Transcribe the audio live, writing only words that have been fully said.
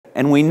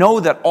And we know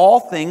that all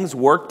things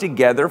work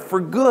together for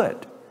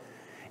good.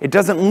 It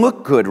doesn't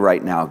look good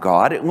right now,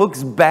 God. It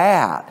looks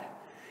bad.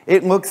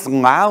 It looks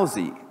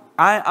lousy.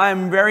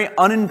 I'm very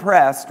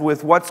unimpressed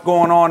with what's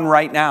going on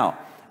right now.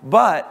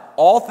 But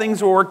all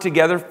things will work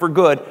together for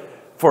good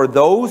for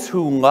those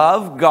who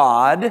love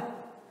God.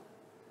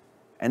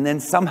 And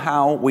then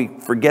somehow we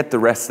forget the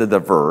rest of the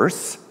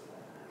verse.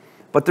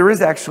 But there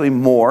is actually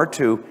more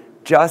to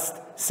just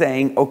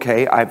saying,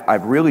 okay, I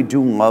really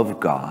do love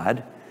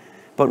God.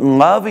 But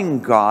loving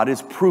God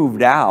is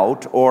proved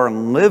out or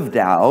lived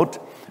out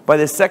by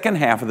the second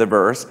half of the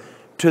verse,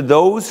 to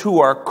those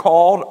who are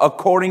called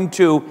according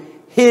to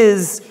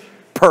His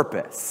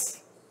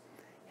purpose.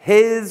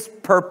 His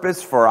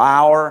purpose for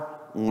our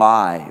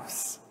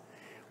lives.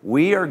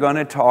 We are going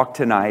to talk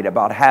tonight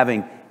about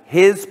having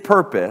His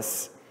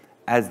purpose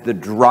as the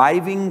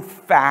driving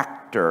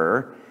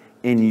factor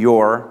in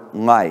your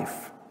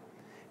life.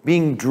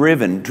 Being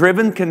driven.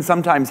 Driven can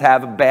sometimes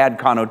have a bad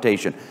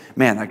connotation.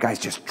 Man, that guy's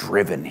just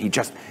driven. He's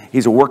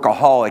a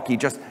workaholic.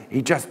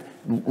 He just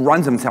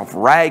runs himself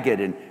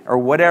ragged or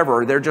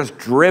whatever. They're just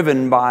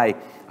driven by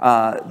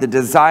the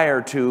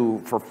desire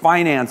for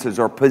finances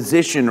or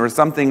position or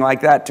something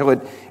like that till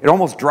it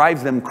almost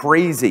drives them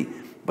crazy.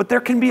 But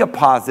there can be a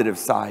positive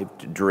side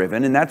to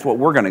driven, and that's what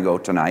we're going to go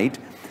tonight.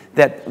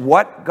 That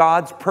what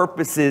God's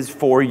purpose is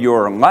for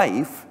your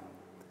life,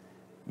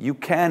 you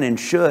can and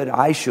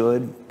I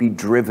should be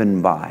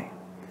driven by.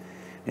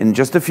 In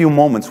just a few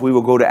moments, we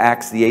will go to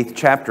Acts, the 8th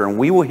chapter, and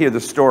we will hear the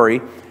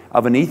story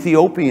of an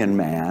Ethiopian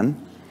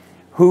man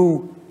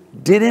who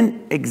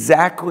didn't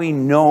exactly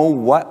know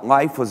what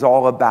life was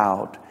all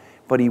about,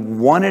 but he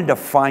wanted to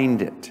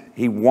find it.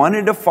 He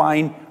wanted to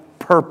find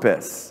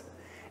purpose.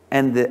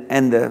 And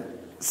the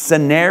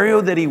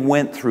scenario that he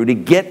went through to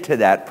get to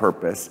that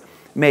purpose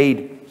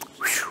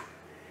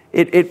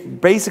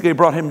it basically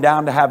brought him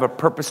down to have a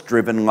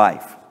purpose-driven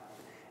life.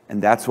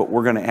 And that's what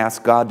we're going to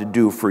ask God to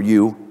do for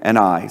you and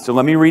I. So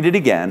let me read it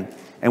again.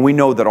 And we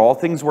know that all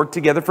things work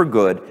together for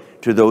good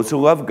to those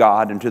who love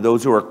God and to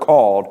those who are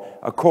called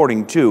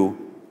according to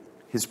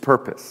His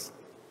purpose.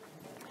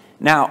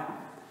 Now,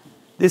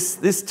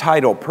 this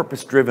title,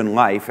 Purpose-Driven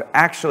Life,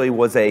 actually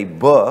was a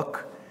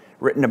book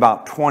written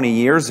about 20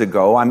 years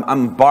ago.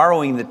 I'm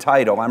borrowing the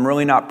title. I'm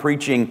really not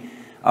preaching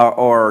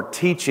or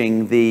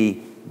teaching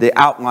the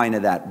outline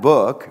of that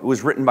book. It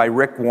was written by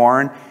Rick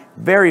Warren,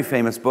 very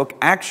famous book.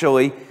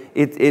 Actually,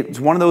 it's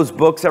one of those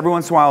books, every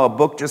once in a while a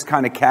book just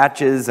kind of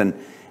catches and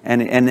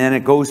then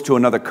it goes to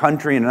another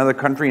country and another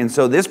country. And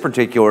so this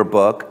particular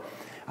book,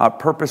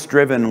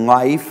 Purpose-Driven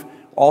Life,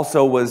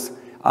 also was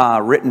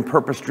written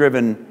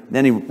Purpose-Driven.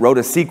 Then he wrote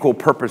a sequel,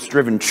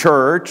 Purpose-Driven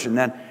Church, and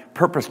then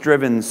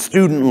Purpose-Driven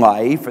Student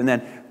Life, and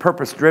then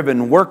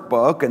Purpose-Driven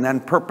Workbook, and then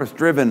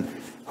Purpose-Driven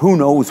who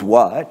knows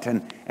what,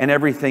 and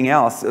everything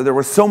else. There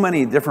were so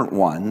many different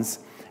ones.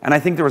 And I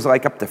think there was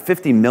like up to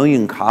 50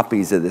 million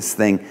copies of this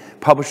thing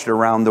published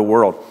around the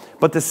world.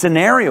 But the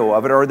scenario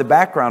of it, or the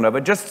background of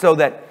it, just so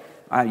that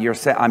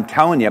I'm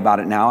telling you about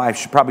it now, I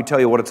should probably tell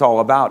you what it's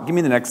all about. Give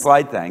me the next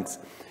slide, thanks.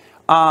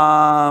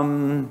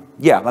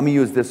 Yeah, let me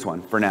use this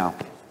one for now.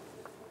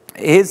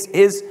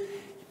 His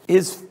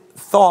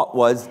thought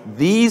was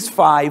these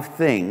five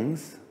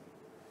things,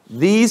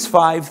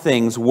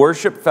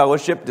 worship,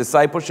 fellowship,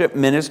 discipleship,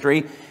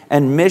 ministry,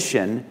 and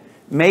mission,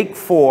 make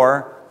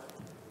for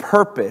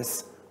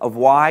purpose of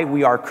why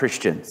we are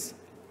Christians,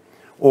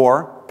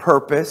 or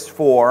purpose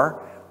for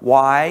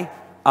why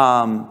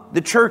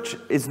the church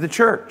is the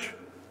church.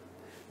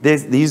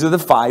 These are the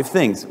five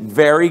things.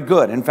 Very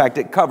good. In fact,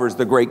 it covers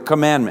the Great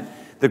Commandment,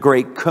 the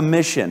Great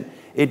Commission.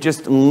 It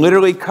just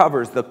literally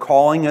covers the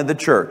calling of the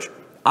church.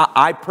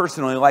 I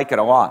personally like it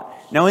a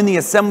lot. Now, in the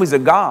Assemblies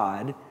of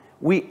God,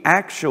 we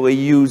actually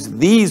use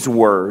these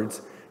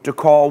words to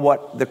call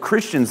what the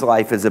Christian's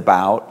life is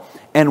about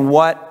and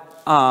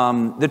what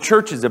the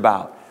church is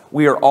about.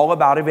 We are all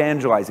about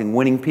evangelizing,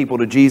 winning people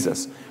to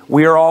Jesus.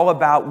 We are all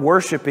about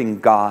worshiping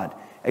God,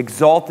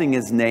 exalting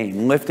His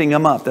name, lifting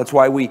Him up. That's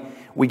why we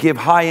give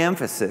high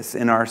emphasis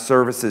in our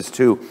services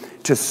to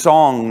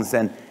songs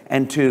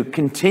and to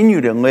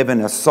continue to live in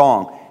a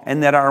song.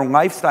 And that our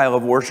lifestyle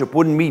of worship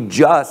wouldn't be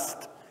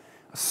just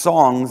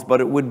songs,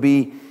 but it would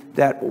be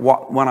that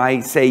when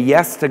I say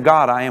yes to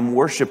God, I am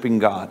worshiping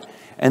God.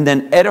 And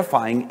then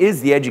edifying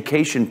is the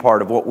education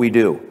part of what we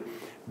do.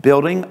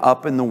 Building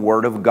up in the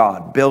Word of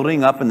God,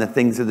 building up in the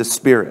things of the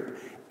Spirit,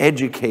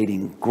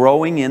 educating,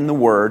 growing in the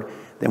Word.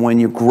 Then when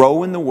you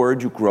grow in the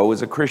Word, you grow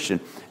as a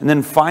Christian. And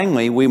then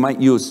finally, we might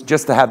use,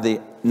 just to have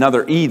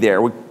another E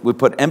there, we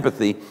put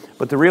empathy,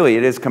 but really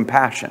it is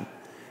compassion.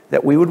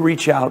 That we would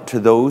reach out to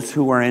those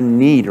who are in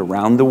need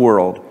around the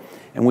world,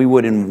 and we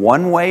would in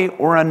one way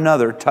or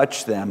another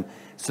touch them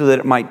so that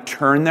it might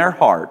turn their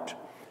heart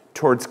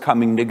towards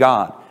coming to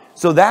God.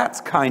 So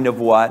that's kind of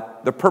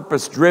what the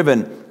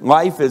purpose-driven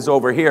life is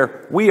over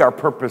here. We are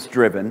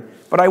purpose-driven,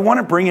 but I want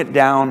to bring it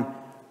down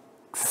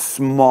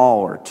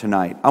smaller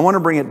tonight. I want to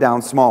bring it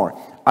down smaller.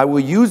 I will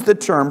use the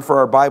term for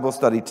our Bible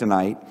study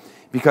tonight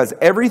because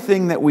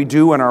everything that we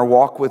do in our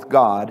walk with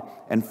God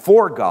and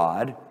for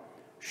God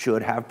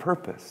should have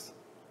purpose.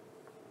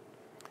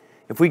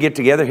 If we get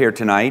together here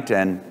tonight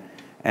and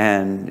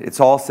it's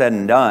all said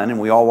and done and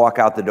we all walk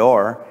out the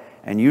door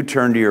and you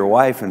turn to your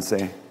wife and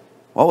say,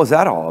 what was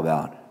that all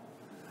about?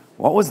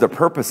 What was the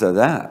purpose of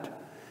that?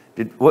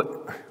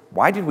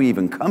 Why did we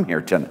even come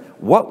here tonight?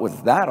 What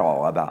was that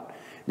all about?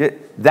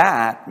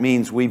 That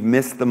means we've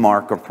missed the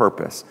mark of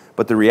purpose.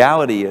 But the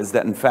reality is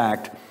that, in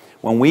fact,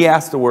 when we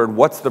ask the word,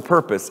 what's the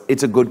purpose?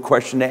 It's a good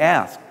question to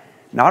ask.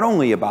 Not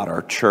only about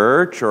our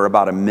church or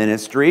about a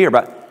ministry,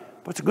 but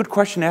it's a good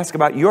question to ask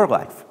about your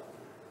life.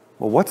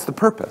 Well, what's the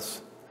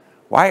purpose?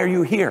 Why are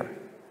you here?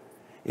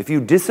 If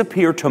you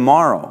disappear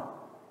tomorrow,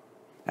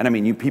 and I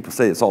mean, you people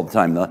say this all the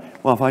time.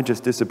 Well, if I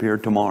just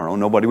disappeared tomorrow,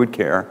 nobody would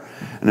care.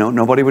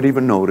 Nobody would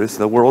even notice.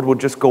 The world would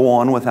just go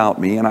on without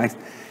me. And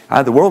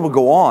the world would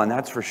go on,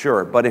 that's for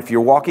sure. But if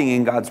you're walking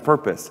in God's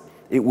purpose,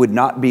 it would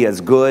not be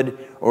as good,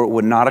 or it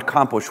would not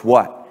accomplish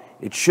what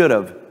it should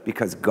have,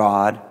 because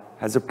God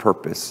has a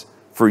purpose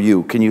for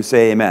you. Can you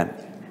say amen?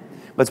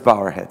 Let's bow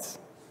our heads.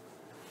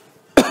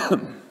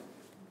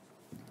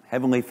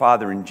 Heavenly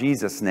Father, in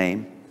Jesus'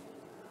 name,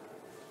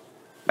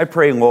 I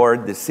pray,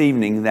 Lord, this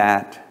evening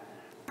that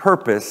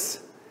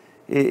purpose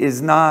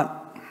is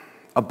not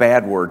a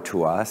bad word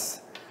to us,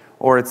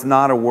 or it's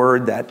not a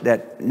word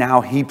that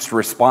now heaps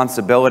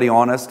responsibility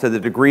on us to the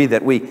degree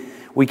that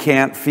we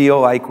can't feel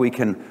like we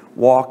can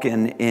walk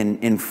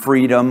in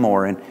freedom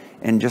or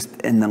in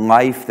just in the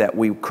life that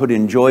we could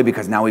enjoy,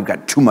 because now we've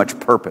got too much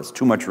purpose,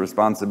 too much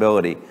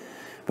responsibility.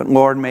 But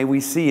Lord, may we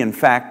see, in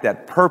fact,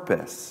 that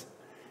purpose,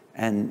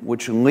 and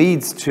which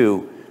leads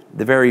to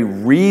the very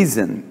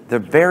reason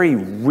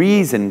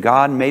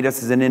God made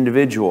us as an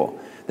individual,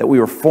 that we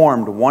were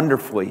formed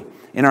wonderfully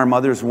in our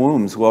mother's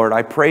wombs. Lord,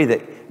 I pray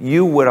that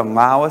you would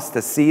allow us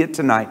to see it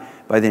tonight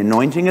by the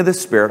anointing of the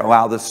Spirit.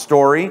 Allow the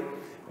story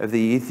of the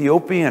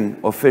Ethiopian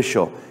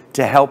official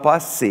to help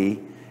us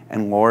see.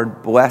 And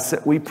Lord, bless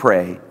it, we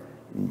pray.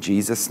 In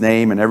Jesus'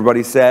 name. And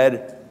everybody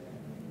said,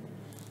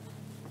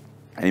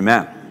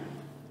 amen.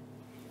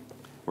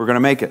 We're going to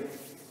make it.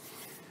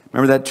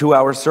 Remember that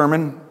 2-hour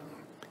sermon?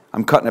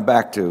 I'm cutting it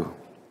back to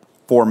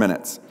 4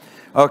 minutes.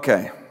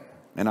 Okay.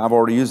 And I've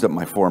already used up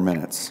my 4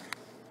 minutes.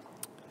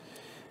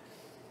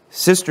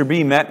 Sister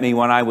B met me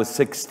when I was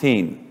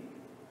 16.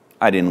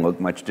 I didn't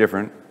look much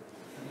different.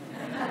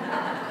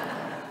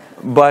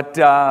 But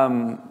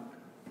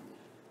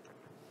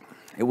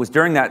it was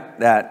during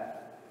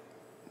that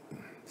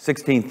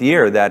 16th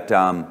year that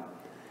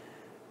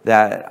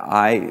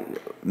I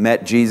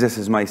met Jesus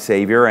as my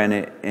Savior, and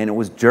it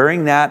was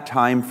during that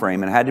time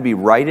frame, and it had to be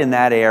right in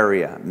that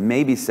area,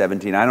 maybe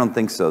 17. I don't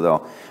think so,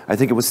 though. I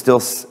think it was still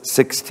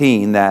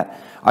 16 that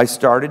I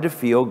started to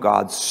feel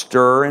God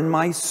stir in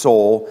my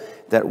soul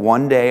that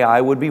one day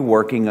I would be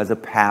working as a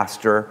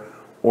pastor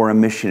or a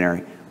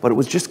missionary. But it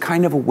was just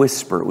kind of a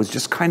whisper. It was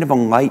just kind of a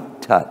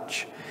light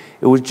touch.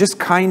 It was just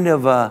kind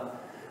of a,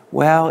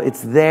 well,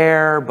 it's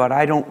there, but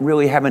I don't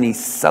really have any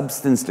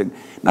substance,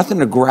 nothing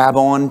to grab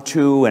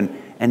onto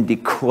and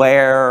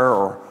declare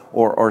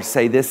or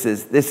say this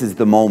is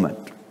the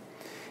moment.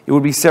 It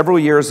would be several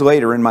years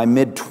later, in my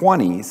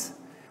mid-20s,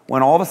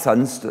 when all of a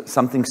sudden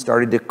something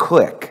started to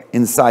click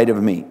inside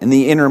of me, in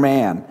the inner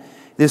man.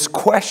 This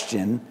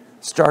question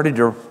started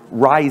to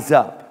rise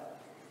up.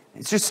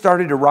 It just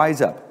started to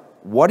rise up.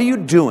 What are you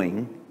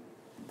doing?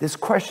 This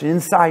question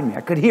inside me,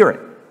 I could hear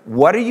it.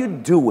 What are you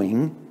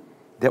doing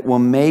that will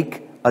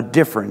make a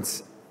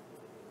difference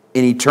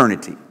in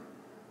eternity?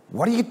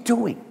 What are you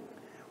doing?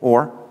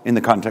 Or, in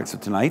the context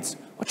of tonight's,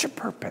 what's your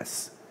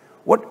purpose?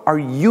 What are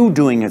you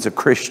doing as a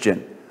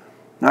Christian?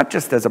 Not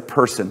just as a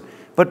person,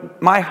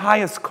 but my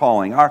highest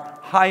calling. Our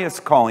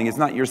highest calling is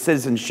not your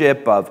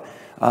citizenship of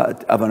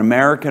an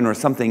American or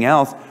something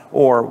else,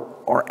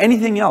 or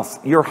anything else.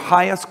 Your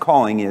highest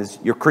calling is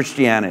your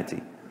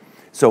Christianity.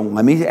 So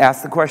let me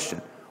ask the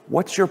question.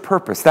 What's your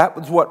purpose? That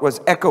was what was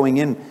echoing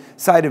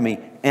inside of me.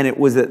 And it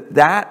was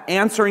that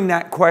answering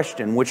that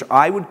question, which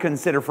I would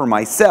consider for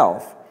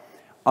myself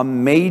a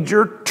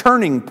major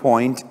turning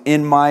point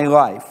in my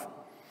life.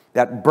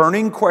 That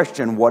burning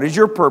question, what is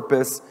your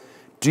purpose?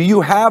 Do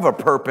you have a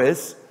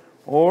purpose?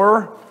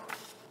 And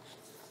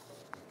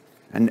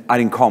I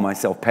didn't call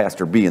myself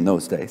Pastor B in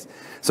those days.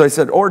 So I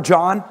said, or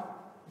John,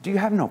 do you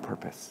have no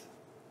purpose?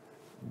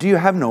 Do you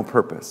have no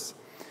purpose?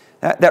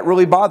 That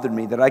really bothered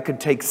me, that I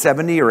could take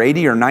 70 or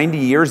 80 or 90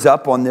 years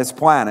up on this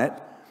planet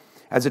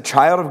as a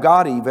child of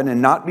God even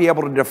and not be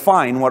able to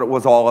define what it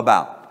was all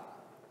about.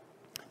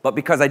 But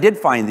because I did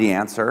find the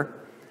answer,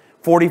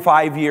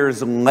 45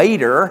 years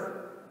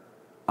later,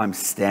 I'm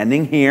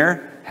standing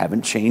here,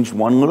 haven't changed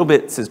one little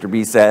bit, Sister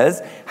B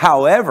says.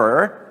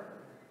 However,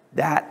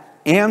 that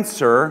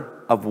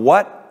answer of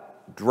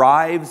what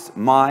drives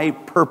my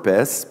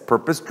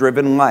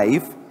purpose-driven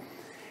life,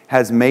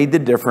 has made the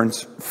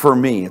difference for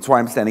me. It's why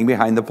I'm standing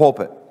behind the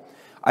pulpit.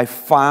 I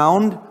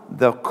found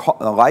the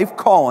life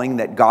calling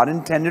that God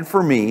intended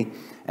for me,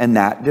 and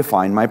that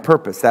defined my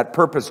purpose. That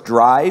purpose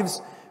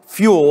drives,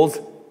 fuels,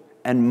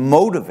 and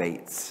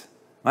motivates.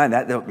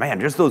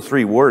 Man, just those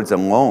 3 words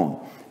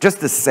alone,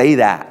 just to say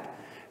that,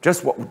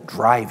 Just what would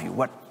drive you,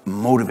 what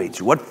motivates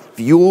you, what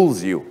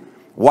fuels you.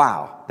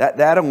 Wow,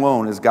 that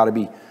alone has got to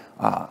be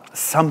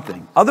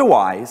something.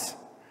 Otherwise,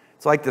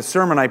 it's like the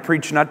sermon I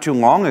preached not too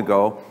long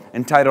ago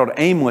entitled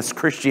Aimless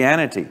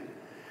Christianity,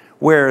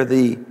 where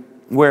the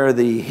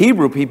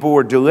Hebrew people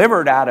were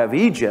delivered out of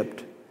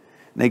Egypt.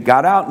 They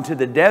got out into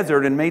the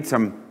desert and made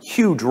some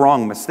huge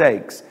wrong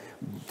mistakes.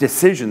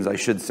 Decisions, I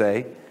should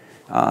say.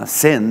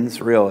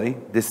 Sins, really.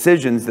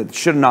 Decisions that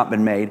should have not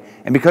been made.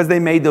 And because they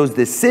made those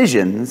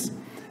decisions,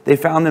 they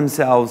found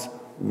themselves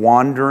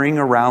wandering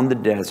around the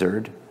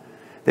desert.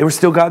 They were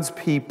still God's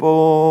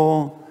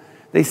people.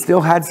 They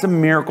still had some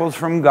miracles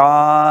from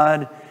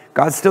God.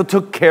 God still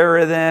took care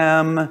of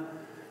them.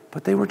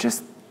 But they were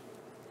just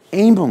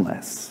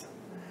aimless.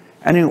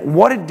 And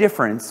what a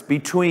difference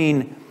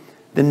between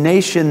the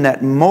nation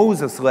that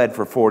Moses led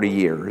for 40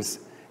 years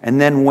and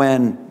then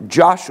when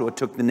Joshua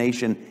took the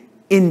nation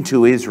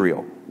into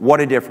Israel. What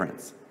a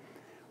difference.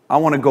 I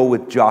want to go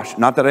with Joshua.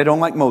 Not that I don't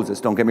like Moses,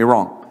 don't get me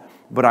wrong.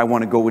 But I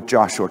want to go with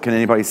Joshua. Can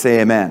anybody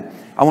say amen?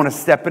 I want to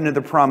step into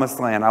the promised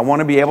land. I want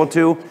to be able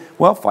to,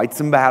 fight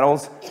some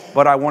battles.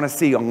 But I want to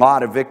see a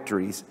lot of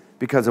victories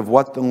because of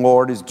what the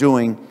Lord is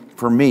doing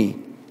for me.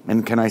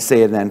 And can I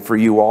say it then for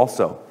you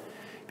also?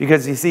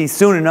 Because you see,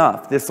 soon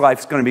enough, this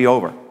life's going to be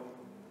over.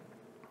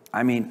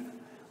 I mean,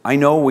 I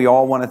know we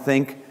all want to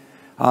think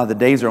the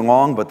days are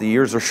long, but the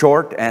years are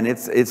short. And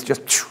it's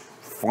just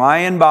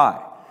flying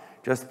by.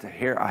 Just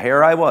here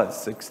I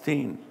was,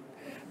 16.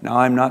 Now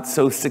I'm not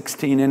so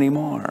 16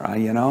 anymore,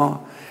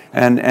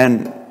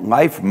 and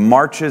life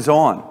marches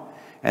on,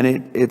 and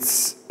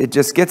it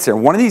just gets there.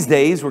 One of these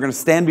days we're going to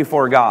stand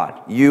before God,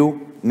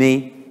 you,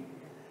 me,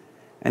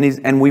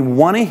 and we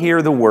want to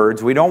hear the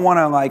words. We don't want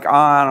to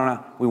I don't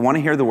know. We want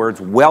to hear the words,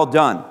 well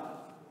done,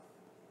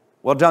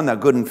 thou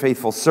good and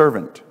faithful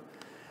servant.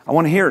 I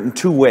want to hear it in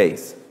two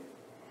ways.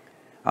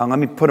 Let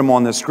me put them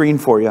on the screen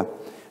for you.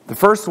 The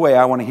first way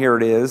I want to hear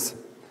it is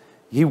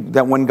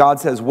that when God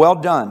says, well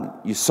done,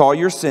 you saw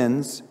your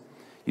sins,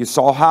 you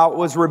saw how it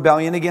was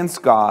rebellion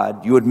against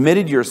God, you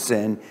admitted your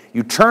sin,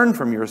 you turned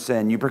from your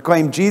sin, you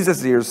proclaimed Jesus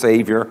as your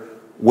Savior,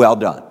 well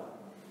done.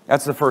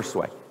 That's the first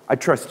way. I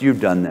trust you've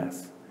done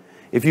this.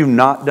 If you've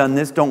not done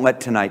this, don't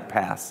let tonight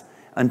pass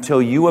until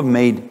you have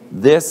made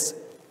this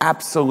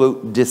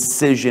absolute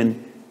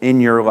decision in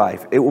your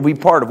life. It will be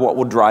part of what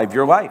will drive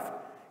your life.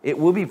 It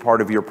will be part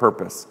of your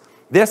purpose.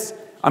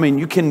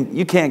 You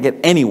can't get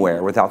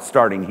anywhere without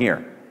starting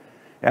here.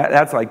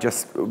 That's like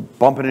just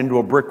bumping into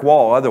a brick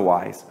wall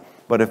otherwise.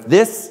 But if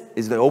this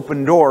is the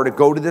open door to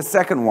go to the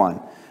second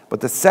one,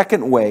 but the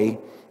second way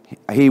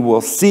he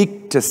will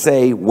seek to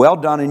say, well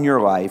done in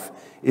your life,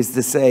 is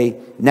to say,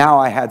 now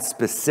I had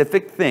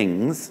specific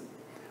things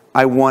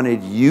I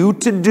wanted you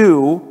to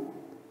do,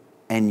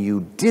 and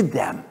you did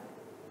them.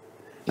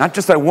 Not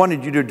just I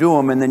wanted you to do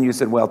them, and then you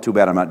said, well, too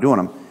bad I'm not doing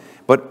them.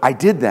 But I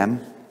did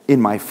them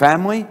in my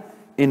family,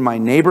 in my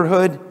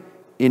neighborhood,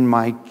 in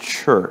my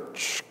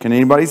church. Can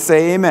anybody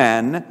say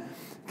amen?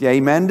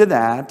 Amen to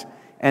that.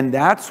 And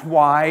that's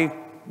why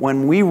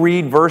when we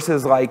read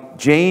verses like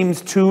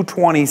James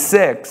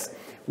 2:26,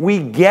 we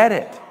get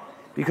it.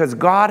 Because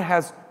God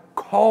has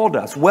called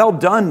us. Well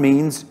done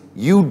means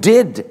you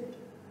did.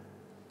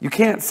 You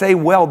can't say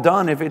well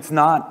done if it's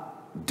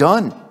not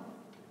done.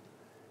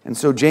 And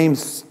so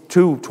James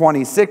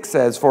 2:26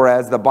 says, for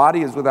as the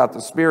body is without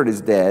the spirit is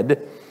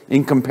dead,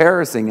 in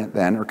comparing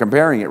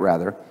it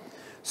rather,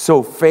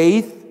 so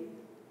faith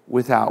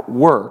without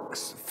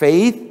works,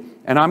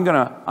 and I'm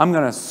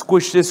gonna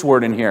squish this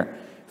word in here,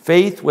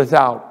 faith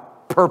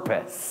without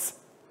purpose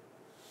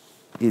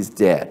is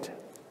dead.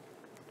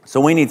 So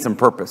we need some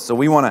purpose. So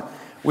we want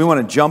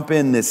to jump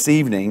in this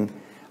evening.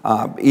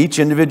 Each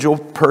individual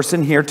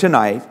person here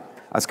tonight,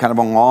 that's kind of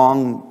a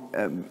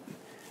long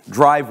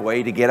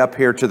driveway to get up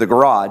here to the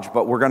garage,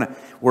 but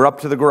we're up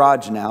to the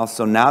garage now.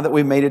 So now that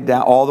we've made it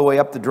down all the way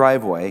up the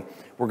driveway,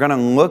 we're going to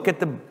look at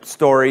the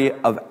story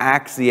of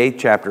Acts, the 8th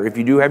chapter. If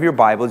you do have your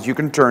Bibles, you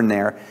can turn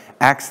there.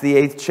 Acts, the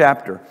 8th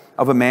chapter,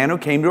 of a man who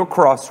came to a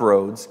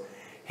crossroads.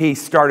 He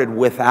started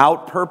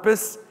without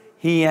purpose.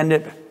 He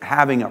ended up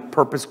having a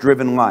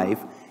purpose-driven life.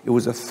 It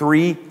was a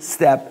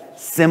 3-step,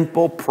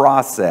 simple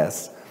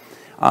process.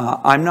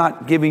 I'm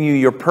not giving you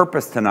your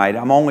purpose tonight.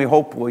 I'm only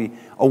hopefully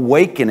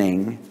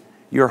awakening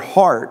your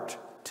heart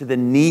to the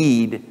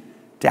need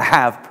to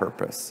have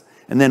purpose.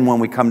 And then when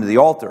we come to the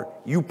altar,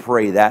 you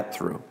pray that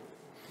through.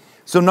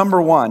 So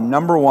number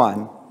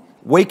one,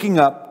 waking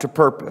up to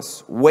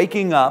purpose.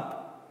 Waking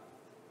up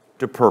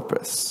to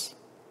purpose.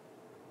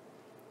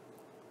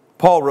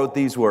 Paul wrote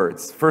these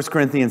words, 1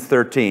 Corinthians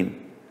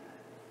 13.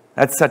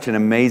 That's such an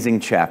amazing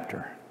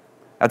chapter.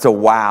 That's a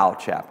wow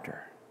chapter.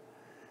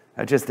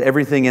 Just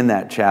everything in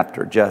that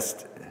chapter,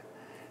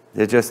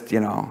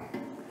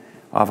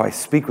 if I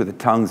speak with the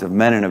tongues of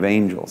men and of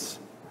angels.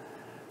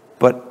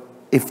 But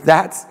if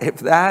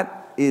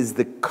that is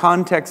the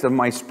context of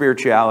my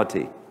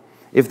spirituality,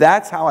 if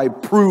that's how I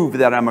prove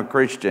that I'm a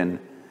Christian,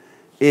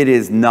 it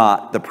is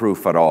not the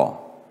proof at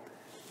all.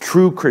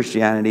 True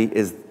Christianity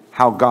is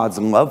how God's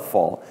love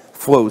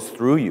flows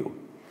through you.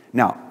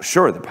 Now,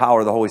 sure, the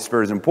power of the Holy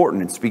Spirit is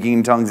important, and speaking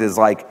in tongues is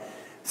like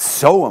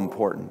so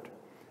important,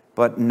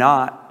 but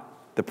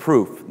not the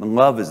proof. The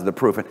love is the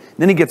proof. And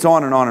then he gets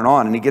on and on and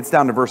on, and he gets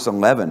down to verse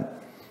 11,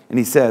 and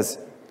he says,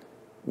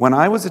 when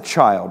I was a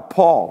child,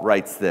 Paul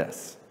writes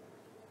this.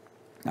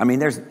 I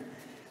mean,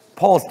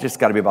 Paul's just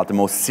got to be about the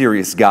most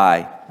serious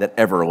guy that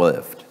ever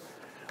lived.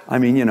 I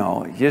mean,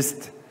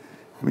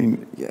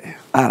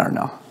 I don't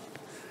know.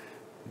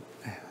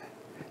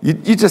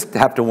 You just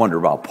have to wonder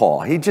about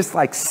Paul. He's just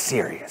like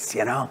serious,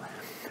 you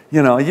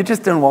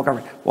just don't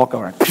walk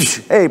over.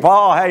 Hey,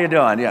 Paul, how you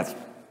doing? Yes.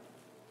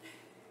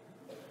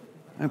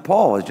 And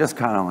Paul was just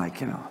kind of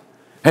like,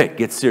 hey,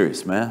 get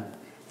serious, man.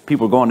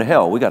 People are going to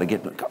hell. We got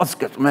to let's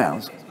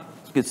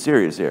get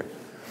serious here.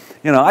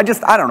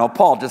 I don't know.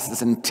 Paul just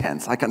is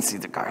intense. I can see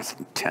the guy's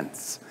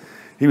intense.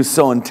 He was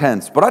so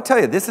intense. But I'll tell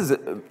you, this is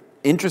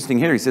interesting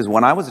here. He says,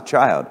 when I was a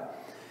child,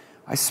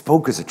 I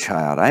spoke as a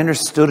child. I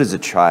understood as a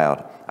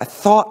child. I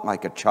thought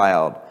like a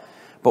child.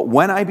 But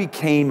when I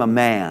became a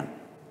man,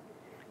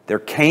 there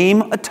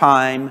came a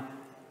time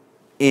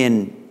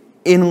in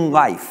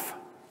life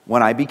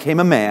when I became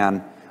a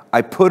man,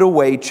 I put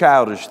away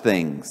childish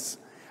things.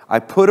 I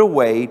put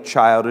away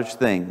childish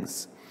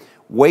things.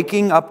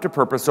 Waking up to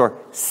purpose, or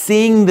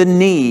seeing the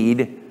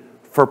need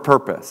for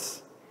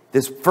purpose.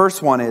 This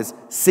first one is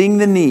seeing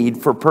the need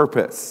for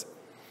purpose.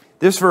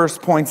 This verse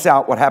points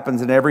out what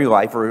happens in every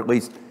life, or at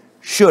least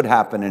should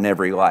happen in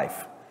every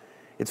life.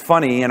 It's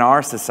funny, in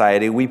our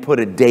society, we put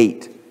a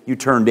date. You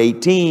turned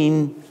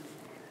 18.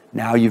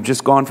 Now you've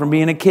just gone from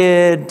being a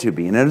kid to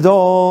being an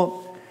adult.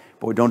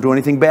 Boy, don't do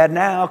anything bad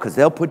now, because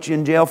they'll put you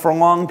in jail for a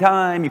long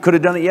time. You could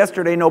have done it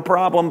yesterday, no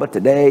problem, but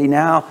today,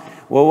 now,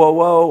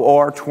 whoa,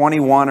 or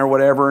 21 or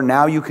whatever.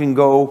 Now you can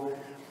go,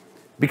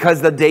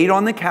 because the date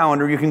on the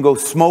calendar, you can go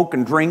smoke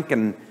and drink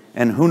and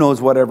who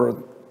knows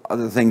whatever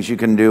other things you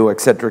can do,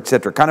 etc.,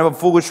 etc. Kind of a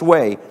foolish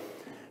way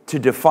to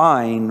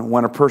define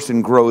when a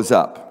person grows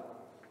up.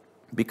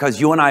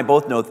 Because you and I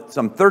both know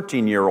some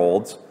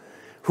 13-year-olds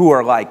who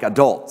are like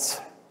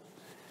adults.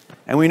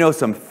 And we know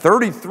some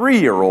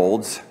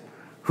 33-year-olds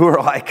who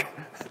are like,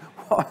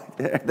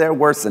 they're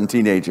worse than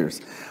teenagers.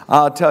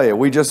 I'll tell you,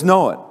 we just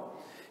know it.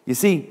 You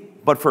see,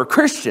 but for a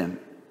Christian,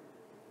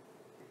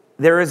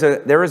 there is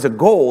a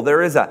goal,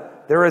 there is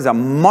a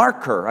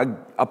marker,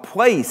 a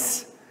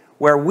place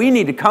where we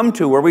need to come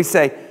to, where we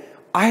say,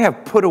 I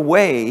have put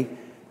away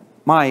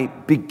my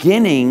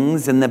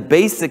beginnings and the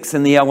basics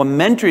and the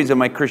elementaries of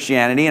my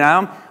Christianity,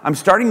 and I'm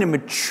starting to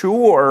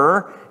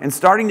mature and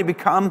starting to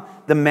become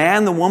the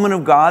man, the woman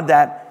of God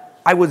that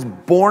I was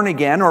born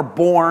again or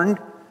born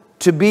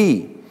to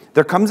be.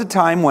 There comes a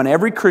time when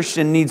every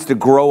Christian needs to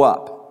grow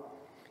up,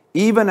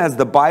 even as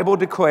the Bible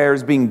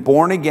declares being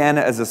born again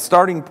as a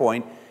starting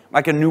point,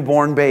 like a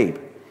newborn babe.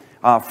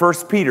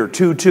 1 Peter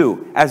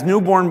 2:2, as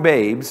newborn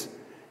babes,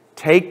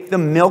 take the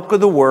milk of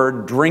the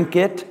word, drink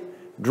it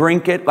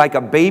like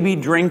a baby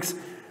drinks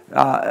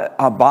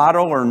a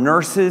bottle or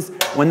nurses.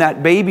 When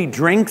that baby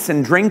drinks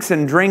and drinks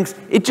and drinks,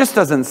 it just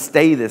doesn't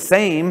stay the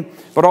same.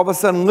 But all of a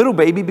sudden, little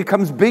baby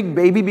becomes big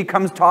baby,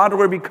 becomes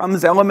toddler,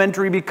 becomes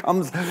elementary,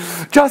 becomes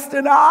just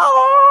an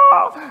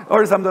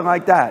or something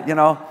like that,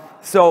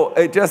 So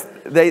it just,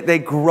 they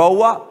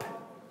grow up.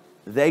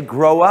 They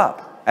grow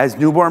up as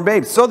newborn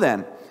babes. So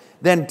then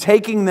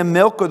taking the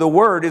milk of the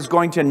word is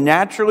going to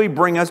naturally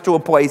bring us to a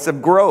place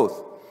of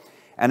growth,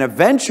 and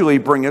eventually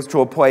bring us to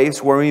a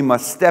place where we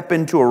must step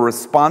into a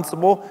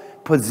responsible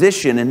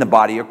position in the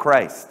body of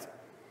Christ.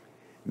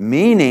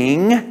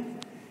 Meaning,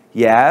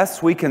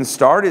 yes, we can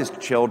start as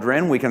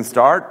children, we can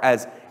start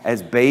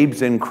as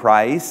babes in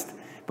Christ,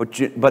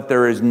 but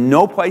there is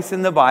no place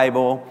in the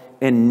Bible,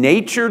 and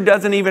nature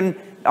doesn't even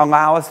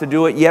allow us to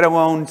do it, yet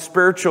alone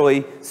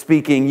spiritually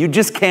speaking. You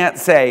just can't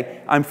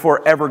say, I'm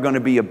forever going to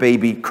be a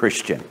baby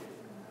Christian.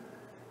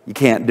 You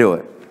can't do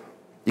it.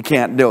 You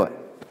can't do it.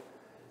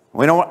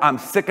 I'm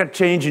sick of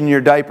changing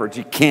your diapers.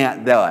 You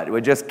can't do it.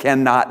 We just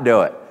cannot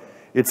do it.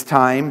 It's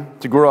time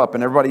to grow up.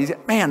 And everybody's,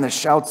 man, the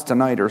shouts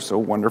tonight are so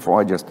wonderful.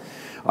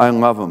 I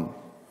love them.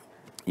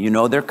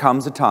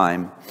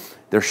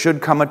 There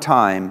should come a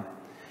time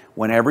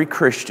when every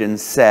Christian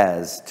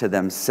says to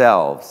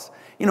themselves,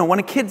 when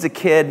a kid's a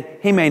kid,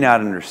 he may not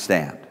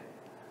understand.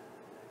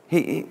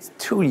 He's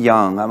too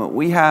young. I mean,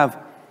 we have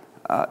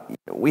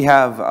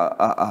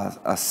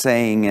a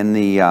saying in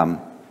the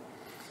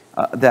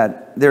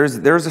that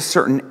there's a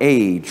certain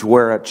age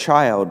where a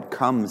child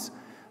comes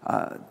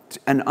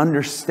and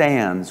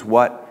understands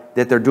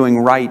that they're doing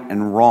right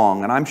and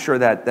wrong. And I'm sure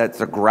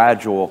that's a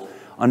gradual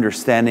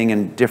understanding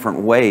in different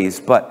ways.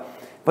 But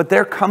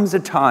there comes a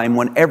time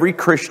when every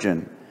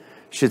Christian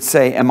should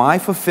say, am I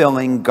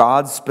fulfilling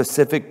God's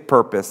specific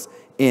purpose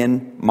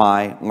in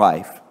my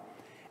life?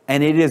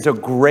 And it is a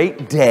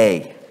great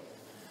day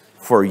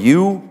for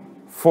you,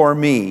 for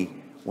me,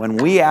 when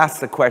we ask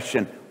the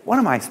question, what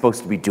am I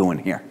supposed to be doing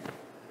here?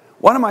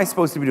 What am I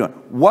supposed to be doing?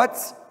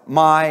 What's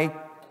my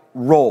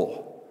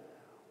role?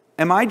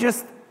 Am I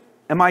just,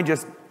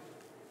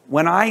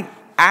 when I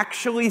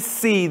actually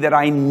see that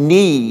I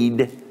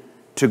need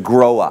to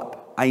grow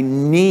up, I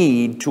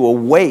need to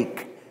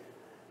awake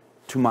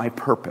to my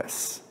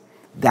purpose.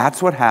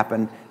 That's what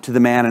happened to the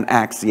man in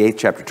Acts, the 8th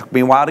chapter. It took me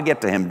a while to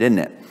get to him, didn't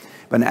it?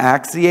 But in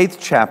Acts, the 8th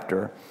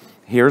chapter,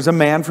 here's a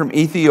man from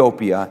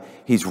Ethiopia.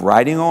 He's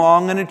riding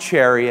along in a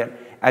chariot.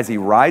 As he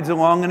rides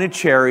along in a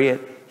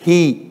chariot,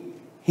 he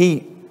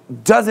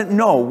doesn't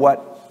know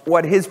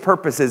what his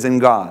purpose is in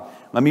God.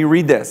 Let me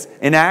read this.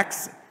 In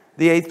Acts,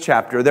 the 8th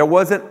chapter, there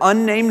was an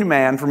unnamed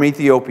man from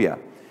Ethiopia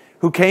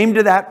who came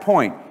to that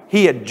point.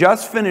 He had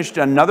just finished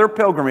another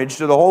pilgrimage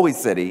to the holy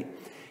city.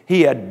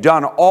 He had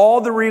done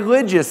all the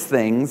religious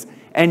things,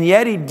 and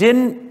yet it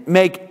didn't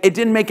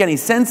make any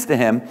sense to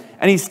him,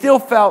 and he still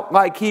felt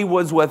like he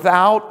was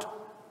without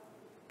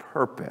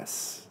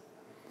purpose.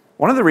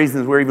 One of the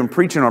reasons we're even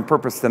preaching on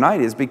purpose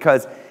tonight is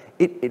because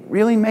it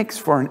really makes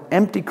for an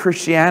empty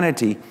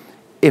Christianity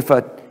if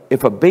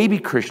a baby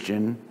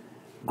Christian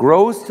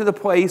grows to the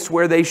place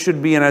where they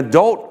should be an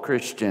adult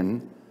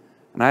Christian,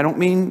 and I don't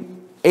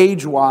mean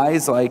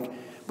age-wise,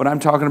 but I'm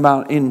talking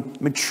about in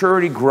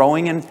maturity,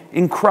 growing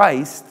in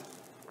Christ.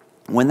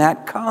 When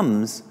that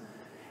comes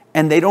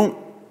and they don't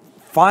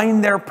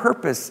find their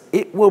purpose,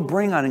 it will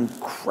bring an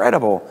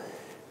incredible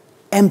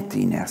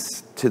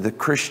emptiness to the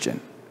Christian.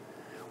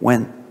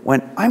 When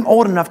I'm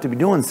old enough to be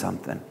doing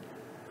something,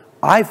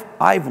 I've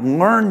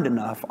learned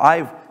enough,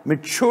 I've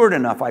matured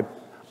enough,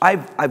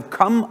 I've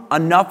come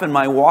enough in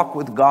my walk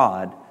with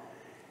God,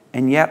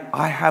 and yet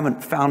I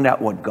haven't found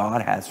out what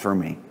God has for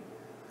me.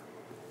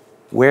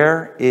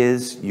 Where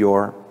is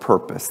your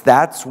purpose?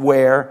 That's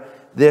where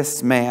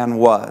this man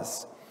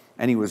was.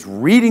 And he was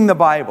reading the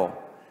Bible,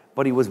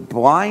 but he was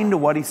blind to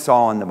what he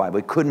saw in the Bible.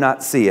 He could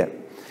not see it.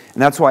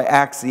 And that's why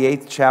Acts, the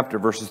 8th chapter,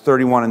 verses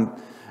 30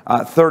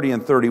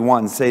 and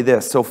 31 say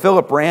this. So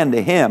Philip ran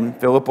to him.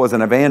 Philip was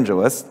an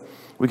evangelist.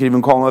 We could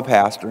even call him a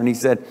pastor. And he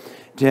said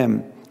to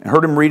him, I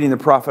heard him reading the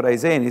prophet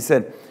Isaiah, and he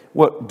said,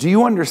 well, do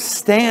you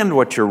understand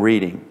what you're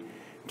reading?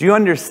 Do you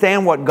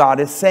understand what God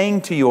is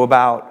saying to you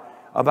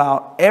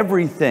about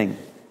everything?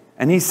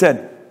 And he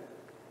said,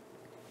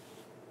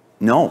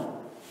 no.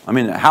 I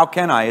mean, how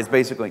can I? Is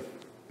basically,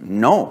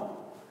 no,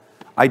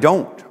 I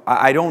don't.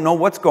 I don't know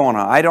what's going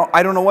on. I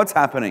don't know what's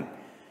happening.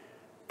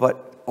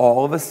 But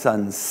all of a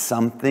sudden,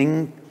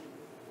 something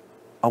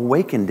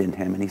awakened in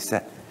him, and he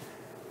said,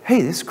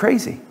 hey, this is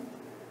crazy.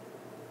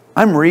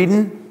 I'm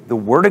reading the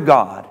Word of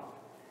God,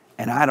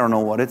 and I don't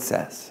know what it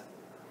says.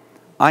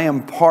 I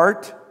am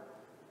part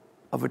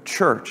of a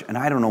church, and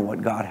I don't know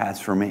what God has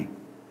for me.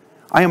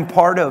 I am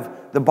part of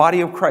the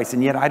body of Christ,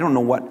 and yet I don't know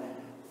what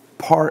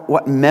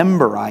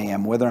member I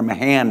am, whether I'm a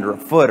hand or a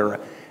foot or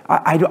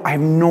I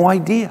have no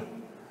idea.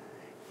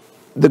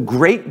 The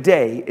great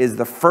day is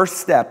the first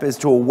step is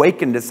to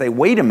awaken to say,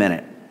 wait a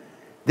minute,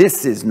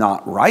 this is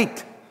not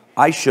right.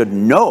 I should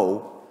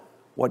know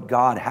what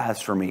God has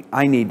for me.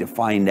 I need to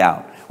find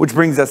out. Which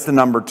brings us to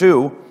number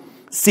 2,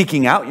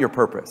 seeking out your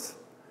purpose.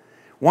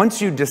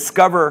 Once you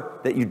discover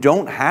that you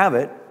don't have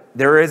it,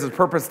 there is a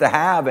purpose to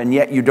have, and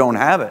yet you don't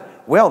have it.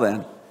 Well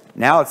then,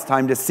 now it's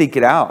time to seek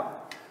it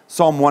out.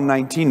 Psalm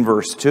 119,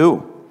 verse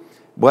 2.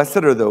 Blessed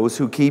are those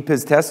who keep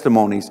his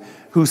testimonies,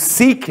 who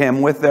seek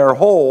him with their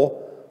whole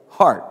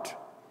heart.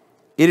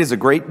 It is a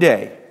great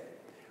day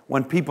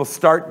when people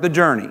start the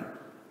journey.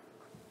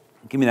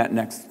 Give me that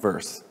next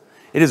verse.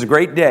 It is a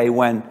great day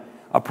when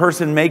a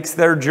person makes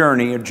their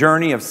journey, a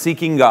journey of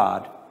seeking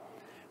God.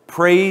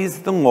 Praise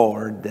the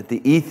Lord that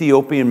the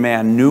Ethiopian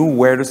man knew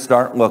where to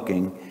start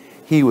looking.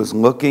 He was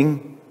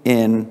looking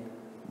in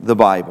the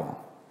Bible.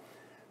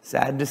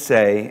 Sad to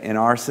say, in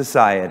our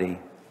society,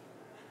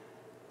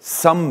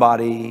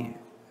 somebody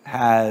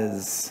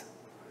has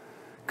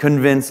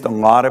convinced a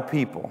lot of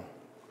people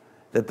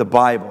that the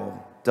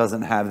Bible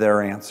doesn't have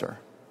their answer.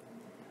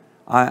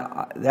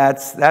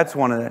 That's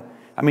one of the,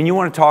 I mean, you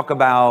want to talk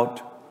about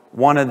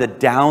one of the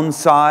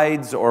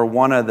downsides or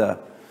one of the,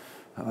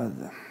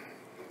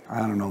 I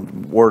don't know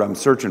the word I'm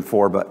searching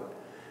for, but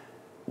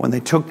when they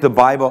took the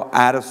Bible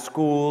out of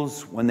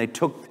schools,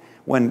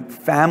 when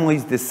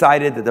families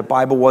decided that the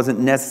Bible wasn't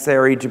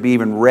necessary to be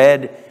even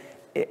read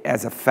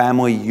as a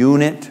family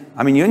unit.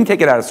 I mean, you didn't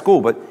take it out of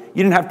school, but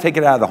you didn't have to take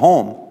it out of the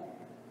home.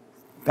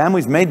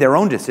 Families made their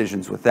own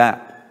decisions with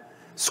that.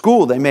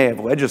 School, they may have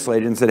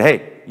legislated and said,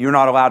 hey, you're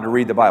not allowed to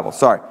read the Bible.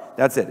 Sorry,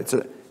 that's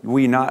it.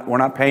 We're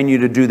not paying you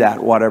to do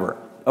that, whatever.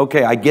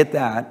 Okay, I get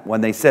that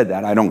when they said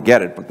that. I don't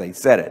get it, but they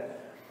said it.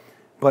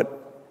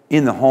 But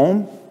in the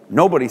home,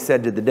 nobody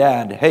said to the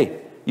dad,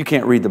 hey, you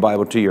can't read the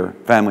Bible to your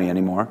family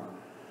anymore.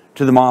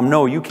 To the mom,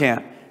 no, you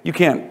can't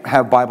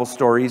have Bible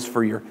stories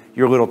for your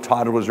little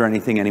toddlers or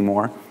anything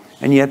anymore.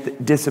 And yet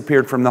it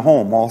disappeared from the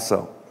home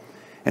also.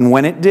 And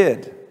when it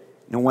did,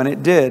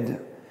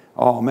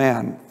 oh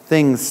man,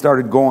 things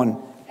started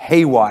going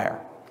haywire.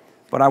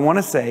 But I want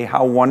to say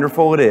how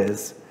wonderful it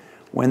is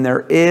when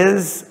there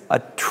is a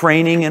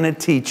training and a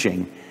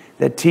teaching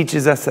that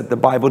teaches us that the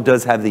Bible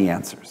does have the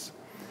answers.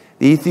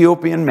 The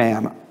Ethiopian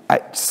man,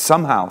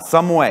 somehow,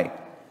 some way,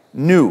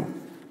 knew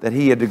that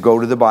he had to go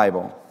to the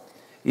Bible.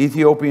 The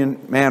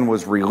Ethiopian man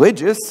was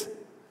religious,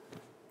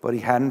 but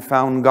he hadn't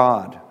found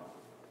God.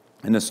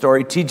 And the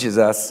story teaches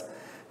us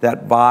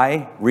that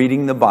by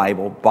reading the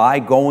Bible, by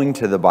going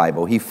to the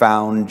Bible, he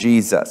found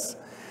Jesus.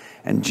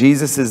 And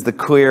Jesus is the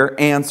clear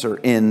answer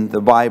in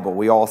the Bible.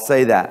 We all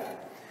say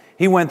that.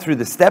 He went through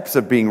the steps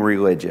of being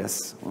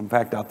religious. In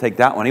fact, I'll take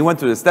that one. He went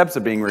through the steps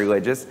of being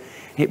religious,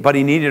 but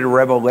he needed a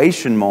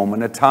revelation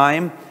moment, a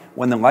time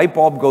when the light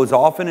bulb goes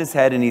off in his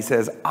head and he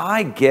says,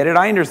 I get it.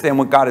 I understand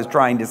what God is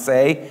trying to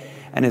say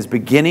and his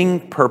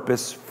beginning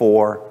purpose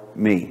for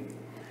me.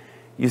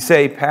 You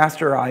say,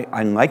 Pastor,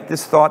 I like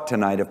this thought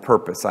tonight of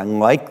purpose. I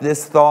like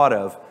this thought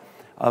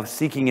of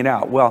seeking it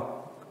out.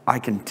 Well, I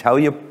can tell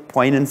you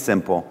plain and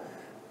simple,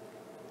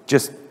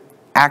 just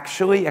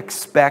actually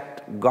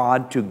expect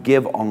God to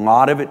give a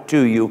lot of it to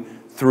you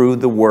through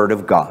the Word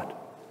of God.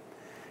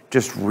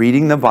 Just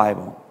reading the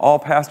Bible. Oh,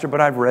 Pastor,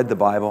 but I've read the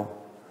Bible.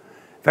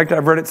 In fact,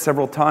 I've read it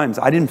several times.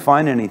 I didn't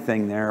find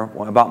anything there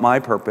about my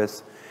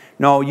purpose.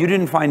 No, you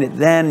didn't find it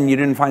then, and you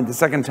didn't find it the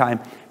second time,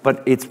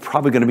 but it's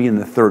probably going to be in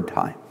the third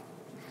time,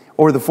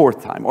 or the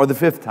fourth time, or the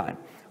fifth time,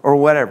 or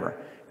whatever.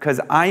 Because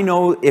I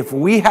know if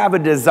we have a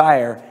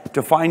desire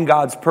to find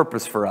God's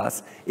purpose for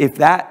us, if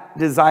that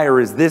desire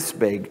is this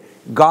big,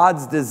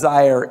 God's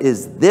desire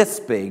is this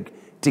big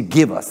to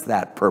give us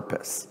that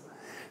purpose.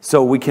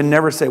 So we can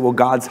never say, well,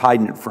 God's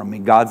hiding it from me.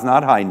 God's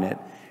not hiding it.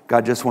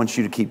 God just wants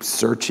you to keep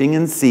searching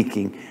and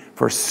seeking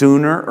for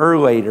sooner or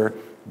later,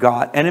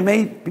 God, and it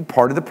may be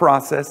part of the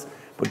process,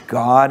 but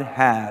God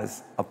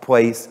has a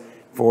place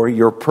for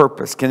your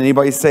purpose. Can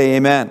anybody say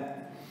amen?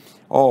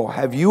 Oh,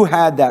 have you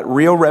had that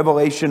real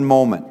revelation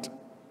moment?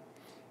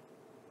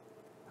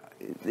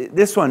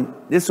 This one,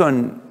 just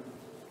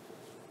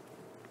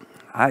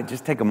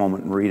take a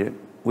moment and read it.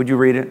 Would you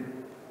read it?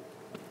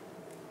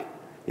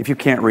 If you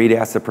can't read,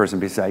 ask the person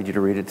beside you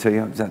to read it to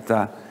you.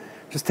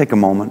 Just take a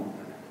moment.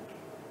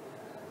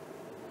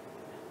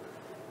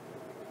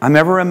 I'm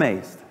ever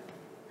amazed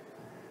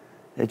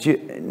that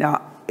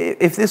now,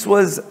 if this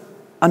was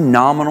a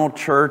nominal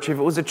church, if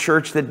it was a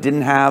church that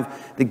didn't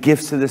have the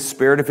gifts of the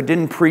Spirit, if it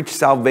didn't preach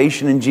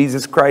salvation in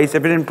Jesus Christ,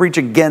 if it didn't preach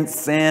against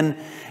sin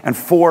and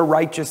for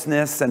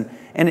righteousness, and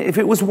if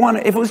it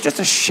was just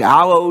a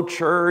shallow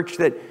church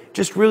that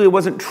just really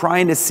wasn't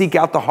trying to seek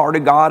out the heart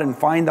of God and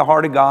find the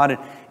heart of God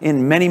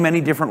in many,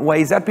 many different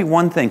ways, that'd be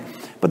one thing.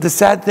 But the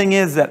sad thing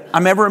is that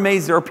I'm ever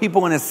amazed there are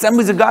people in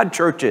Assemblies of God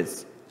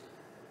churches,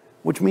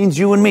 which means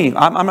you and me.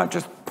 I'm not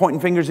just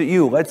pointing fingers at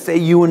you. Let's say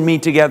you and me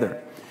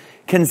together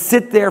can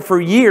sit there for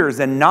years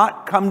and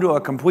not come to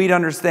a complete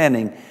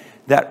understanding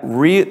that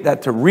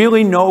to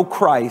really know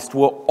Christ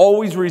will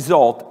always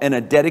result in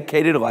a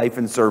dedicated life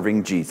in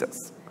serving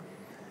Jesus.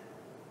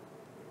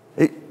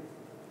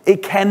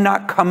 It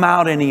cannot come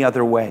out any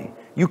other way.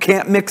 You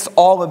can't mix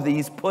all of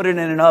these, put it in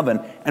an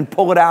oven, and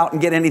pull it out and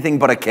get anything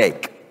but a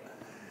cake.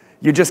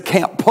 You just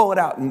can't pull it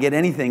out and get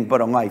anything but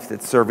a life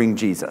that's serving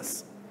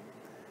Jesus.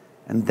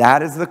 And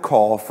that is the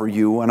call for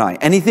you and I.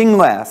 Anything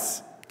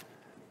less,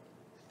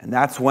 and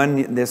that's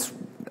when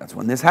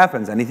this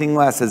happens. Anything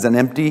less is an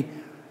empty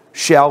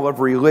shell of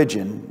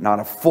religion, not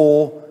a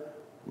full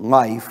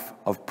life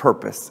of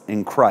purpose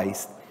in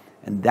Christ.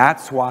 And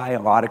that's why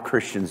a lot of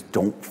Christians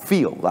don't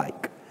feel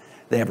like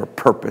they have a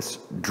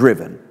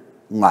purpose-driven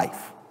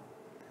life.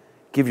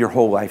 Give your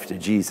whole life to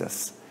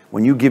Jesus.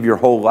 When you give your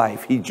whole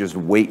life, He's just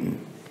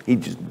waiting. He's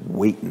just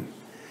waiting.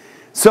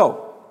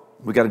 So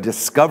we got to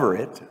discover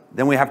it.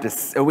 Then we have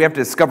to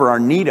discover our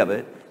need of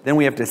it. Then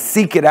we have to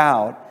seek it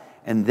out.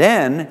 And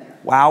then,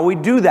 while we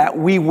do that,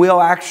 we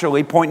will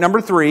actually, point number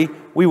 3,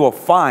 we will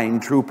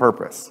find true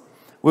purpose.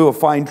 We will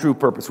find true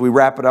purpose. We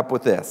wrap it up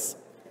with this.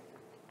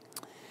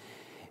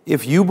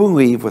 If you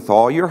believe with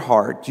all your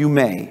heart, you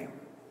may.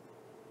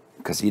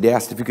 Because he'd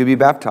asked if he could be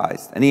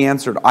baptized. And he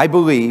answered, I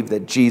believe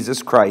that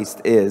Jesus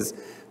Christ is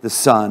the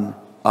Son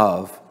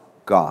of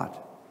God.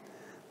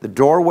 The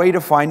doorway to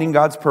finding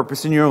God's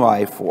purpose in your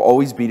life will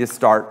always be to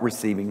start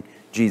receiving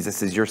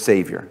Jesus as your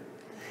Savior.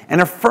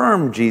 And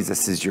affirm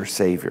Jesus as your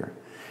Savior.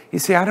 You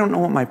say, I don't know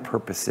what my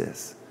purpose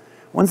is.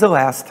 When's the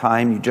last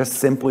time you just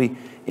simply,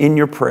 in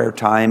your prayer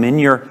time, in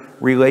your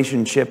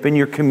relationship, in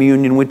your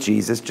communion with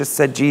Jesus, just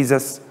said,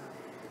 Jesus,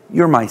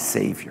 you're my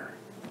Savior.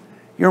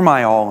 You're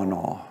my all in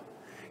all.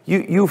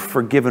 You've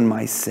forgiven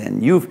my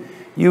sin.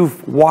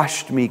 You've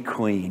washed me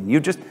clean. You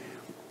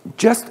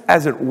just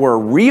as it were,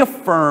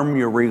 reaffirm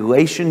your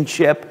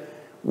relationship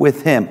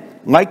with Him.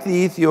 Like the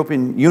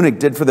Ethiopian eunuch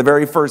did for the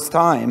very first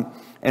time.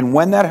 And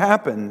when that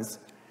happens,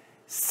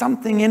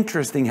 something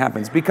interesting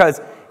happens. Because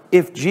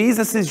if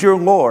Jesus is your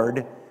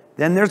Lord,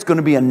 then there's going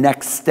to be a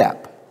next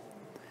step.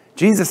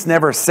 Jesus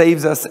never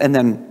saves us and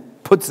then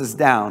puts us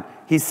down.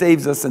 He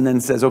saves us and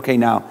then says, okay,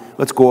 now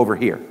let's go over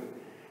here. And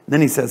then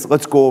He says,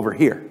 let's go over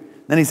here.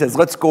 Then He says,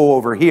 let's go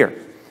over here.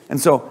 And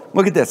so,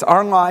 look at this.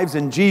 Our lives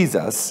in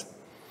Jesus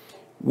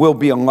will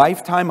be a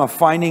lifetime of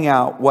finding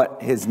out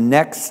what His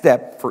next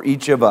step for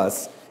each of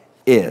us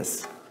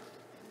is.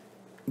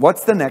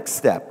 What's the next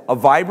step? A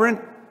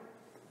vibrant,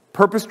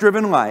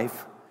 purpose-driven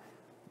life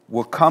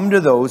will come to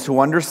those who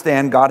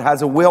understand God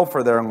has a will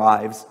for their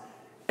lives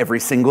every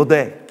single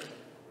day.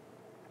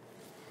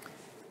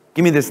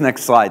 Give me this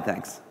next slide,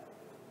 thanks.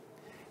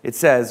 It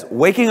says,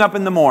 waking up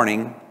in the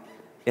morning,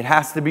 it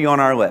has to be on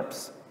our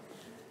lips.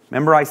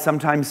 Remember, I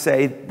sometimes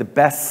say the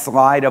best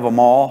slide of them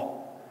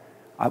all?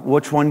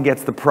 Which one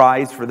gets the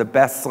prize for the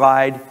best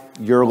slide?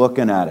 You're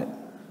looking at it.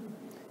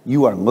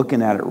 You are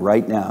looking at it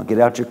right now. Get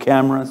out your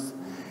cameras.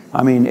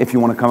 I mean, if you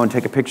want to come and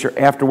take a picture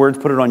afterwards,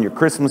 put it on your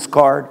Christmas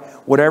card,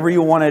 whatever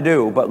you want to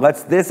do. But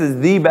this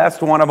is the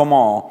best one of them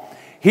all.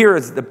 Here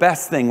is the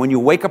best thing. When you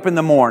wake up in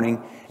the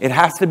morning, it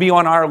has to be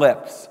on our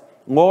lips.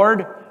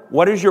 Lord,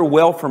 what is your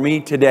will for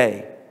me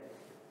today?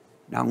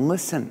 Now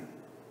listen.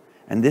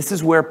 And this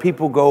is where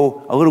people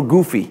go a little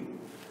goofy.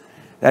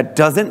 That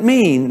doesn't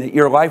mean that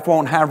your life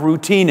won't have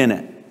routine in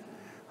it.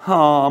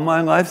 Oh,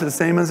 my life's the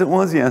same as it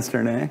was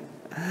yesterday.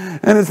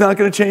 And it's not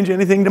going to change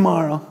anything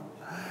tomorrow.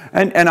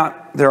 And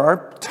there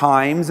are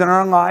times in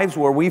our lives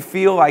where we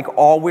feel like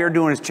all we're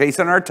doing is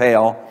chasing our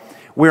tail.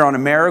 We're on a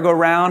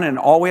merry-go-round, and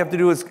all we have to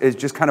do is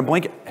just kind of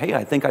blink. Hey,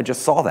 I think I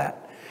just saw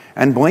that.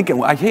 And blink,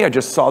 and hey, I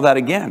just saw that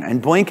again.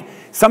 And blink.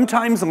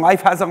 Sometimes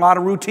life has a lot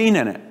of routine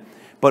in it.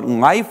 But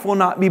life will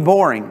not be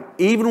boring,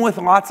 even with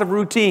lots of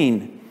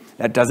routine.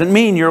 That doesn't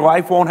mean your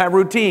life won't have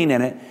routine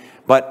in it.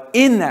 But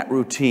in that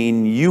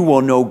routine, you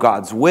will know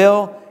God's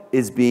will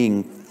is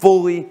being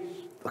fully,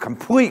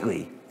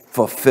 completely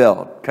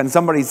fulfilled. Can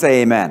somebody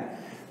say amen?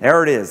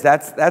 There it is.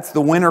 That's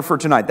the winner for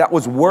tonight. That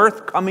was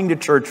worth coming to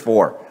church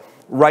for.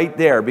 Right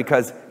there.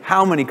 Because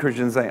how many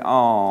Christians say,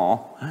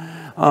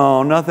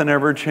 oh, nothing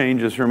ever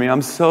changes for me.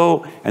 I'm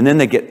so... And then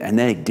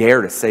they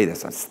dare to say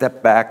this. I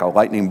step back, a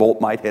lightning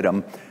bolt might hit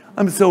them.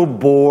 I'm so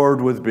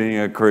bored with being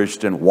a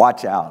Christian.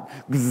 Watch out.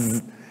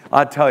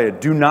 I'll tell you,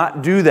 do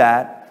not do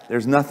that.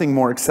 There's nothing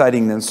more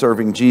exciting than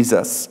serving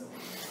Jesus.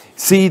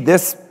 See,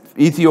 this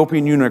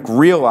Ethiopian eunuch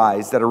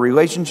realized that a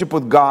relationship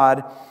with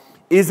God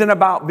isn't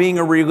about being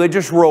a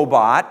religious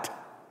robot,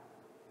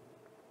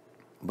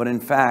 but in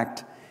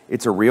fact,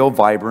 it's a real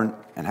vibrant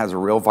and has a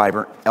real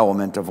vibrant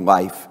element of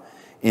life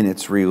in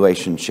its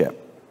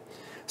relationship.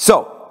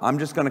 So, I'm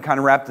just going to kind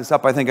of wrap this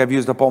up. I think I've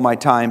used up all my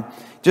time.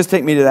 Just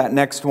take me to that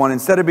next one.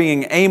 Instead of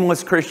being an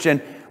aimless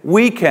Christian,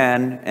 we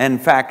can, and in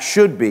fact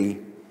should be,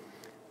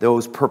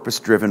 those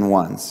purpose-driven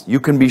ones.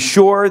 You can be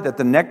sure that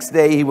the next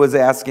day he was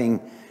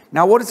asking,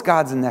 now what is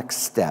God's next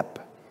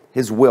step?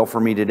 His will for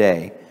me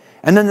today.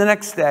 And then the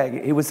next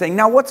day he was saying,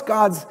 now what's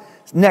God's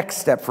next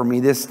step for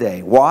me this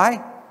day?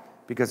 Why?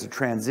 Because a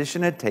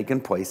transition had taken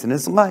place in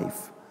his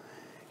life.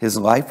 His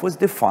life was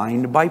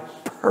defined by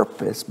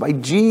purpose, by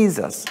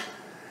Jesus.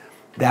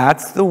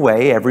 That's the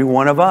way every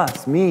one of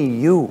us, me,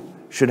 you,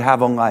 should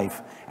have a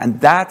life.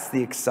 And that's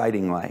the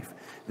exciting life.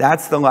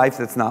 That's the life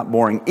that's not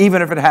boring.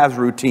 Even if it has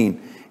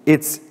routine,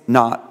 it's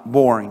not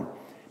boring.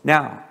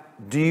 Now,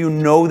 do you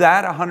know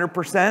that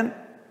 100%?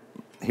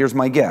 Here's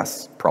my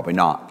guess. Probably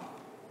not.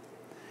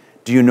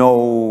 Do you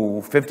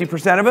know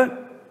 50% of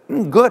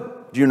it? Good.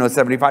 Do you know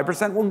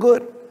 75%? Well,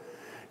 good.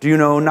 Do you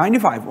know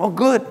 95%? Well,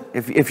 good.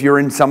 If you're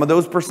in some of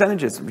those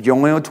percentages. If you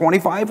only know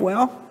 25%,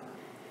 well.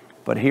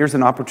 But here's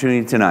an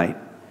opportunity tonight.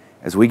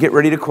 As we get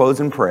ready to close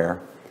in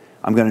prayer,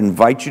 I'm going to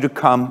invite you to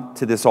come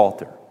to this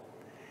altar.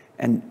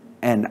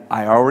 And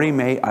I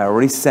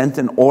already sent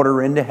an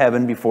order into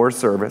heaven before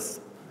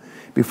service.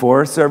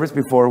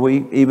 Before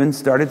we even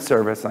started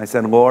service, I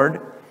said,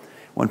 Lord,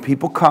 when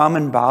people come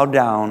and bow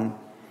down,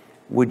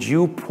 would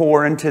you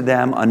pour into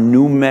them a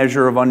new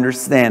measure of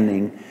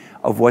understanding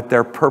of what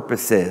their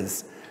purpose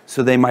is,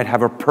 so they might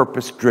have a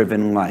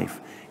purpose-driven life.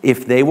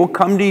 If they will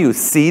come to you,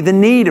 see the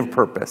need of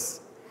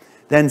purpose,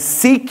 then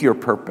seek your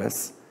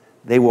purpose,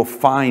 they will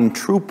find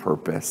true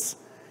purpose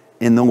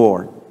in the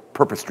Lord.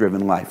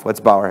 Purpose-driven life. Let's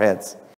bow our heads.